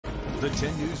The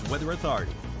 10 News Weather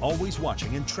Authority, always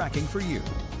watching and tracking for you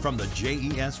from the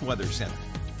JES Weather Center.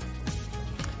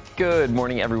 Good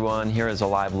morning, everyone. Here is a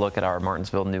live look at our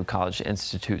Martinsville New College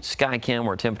Institute Skycam,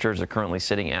 where temperatures are currently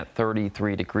sitting at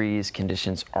 33 degrees.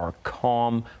 Conditions are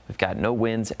calm. We've got no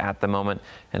winds at the moment,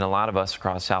 and a lot of us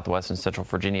across Southwest and Central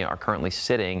Virginia are currently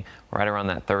sitting right around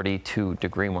that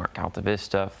 32-degree mark. Alta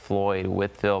Vista, Floyd,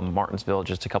 Whitfield, Martinsville,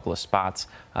 just a couple of spots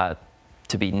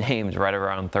to be named right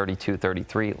around 32,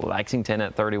 33. Lexington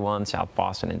at 31, South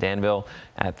Boston and Danville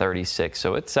at 36.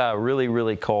 So it's really,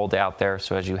 really cold out there.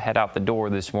 So as you head out the door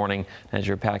this morning, as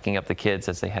you're packing up the kids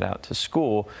as they head out to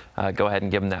school, go ahead and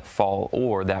give them that fall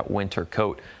or that winter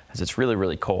coat, as it's really,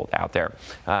 really cold out there.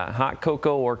 Hot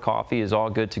cocoa or coffee is all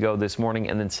good to go this morning.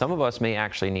 And then some of us may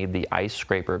actually need the ice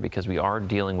scraper because we are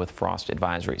dealing with frost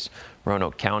advisories.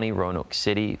 Roanoke County, Roanoke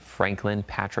City, Franklin,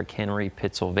 Patrick Henry,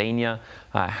 Pittsylvania,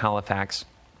 Halifax,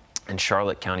 and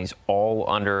Charlotte counties all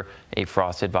under a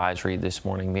frost advisory this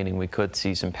morning, meaning we could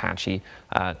see some patchy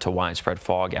to widespread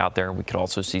fog out there. We could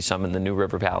also see some in the New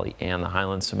River Valley and the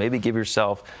Highlands. So maybe give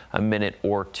yourself a minute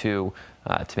or two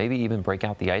to maybe even break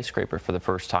out the ice scraper for the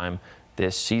first time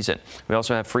this season. We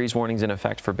also have freeze warnings in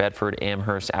effect for Bedford,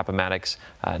 Amherst, Appomattox,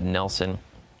 Nelson,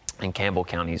 and Campbell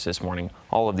counties this morning.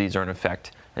 All of these are in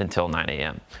effect until 9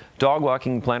 a.m. Dog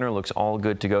walking planner looks all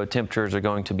good to go. Temperatures are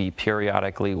going to be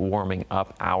periodically warming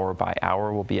up hour by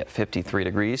hour. We'll be at 53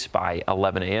 degrees by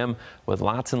 11 a.m. with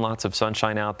lots and lots of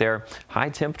sunshine out there. High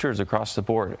temperatures across the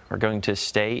board are going to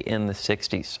stay in the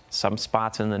 60s. Some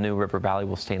spots in the New River Valley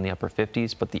will stay in the upper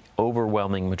 50s, but the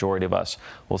overwhelming majority of us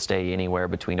will stay anywhere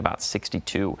between about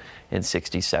 62 and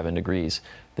 67 degrees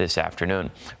this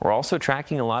afternoon. We're also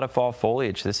tracking a lot of fall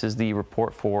foliage. This is the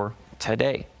report for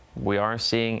today. We are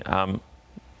seeing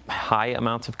high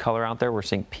amounts of color out there. We're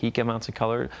seeing peak amounts of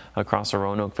color across the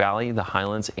Roanoke Valley, the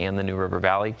Highlands, and the New River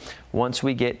Valley. Once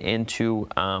we get into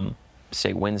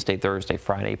say Wednesday, Thursday,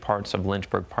 Friday, parts of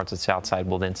Lynchburg, parts of Southside,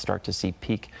 we'll then start to see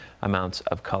peak amounts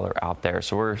of color out there.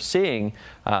 So we're seeing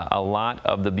a lot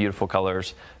of the beautiful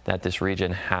colors that this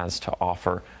region has to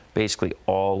offer basically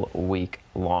all week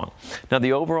long. Now,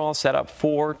 the overall setup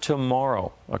for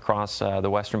tomorrow across the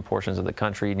western portions of the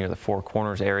country near the Four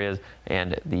Corners areas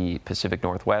and the Pacific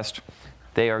Northwest,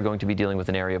 they are going to be dealing with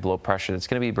an area of low pressure that's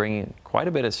going to be bringing quite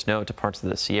a bit of snow to parts of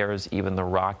the Sierras, even the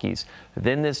Rockies.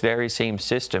 Then this very same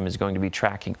system is going to be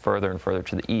tracking further and further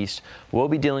to the east. We'll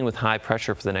be dealing with high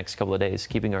pressure for the next couple of days,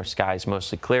 keeping our skies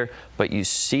mostly clear. But you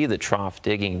see the trough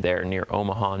digging there near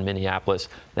Omaha and Minneapolis.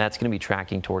 That's going to be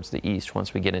tracking towards the east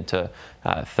once we get into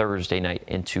Thursday night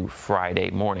into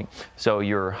Friday morning. So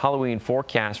your Halloween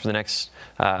forecast for the next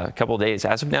couple of days,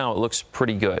 as of now, it looks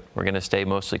pretty good. We're going to stay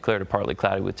mostly clear to partly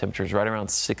cloudy with temperatures right around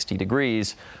 60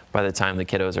 degrees by the time the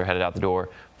kiddos are headed out the door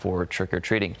for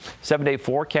trick-or-treating. 7-day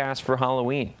forecast for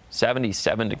Halloween,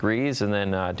 77 degrees, and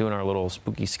then doing our little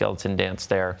spooky skeleton dance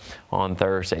there on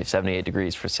Thursday, 78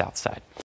 degrees for Southside.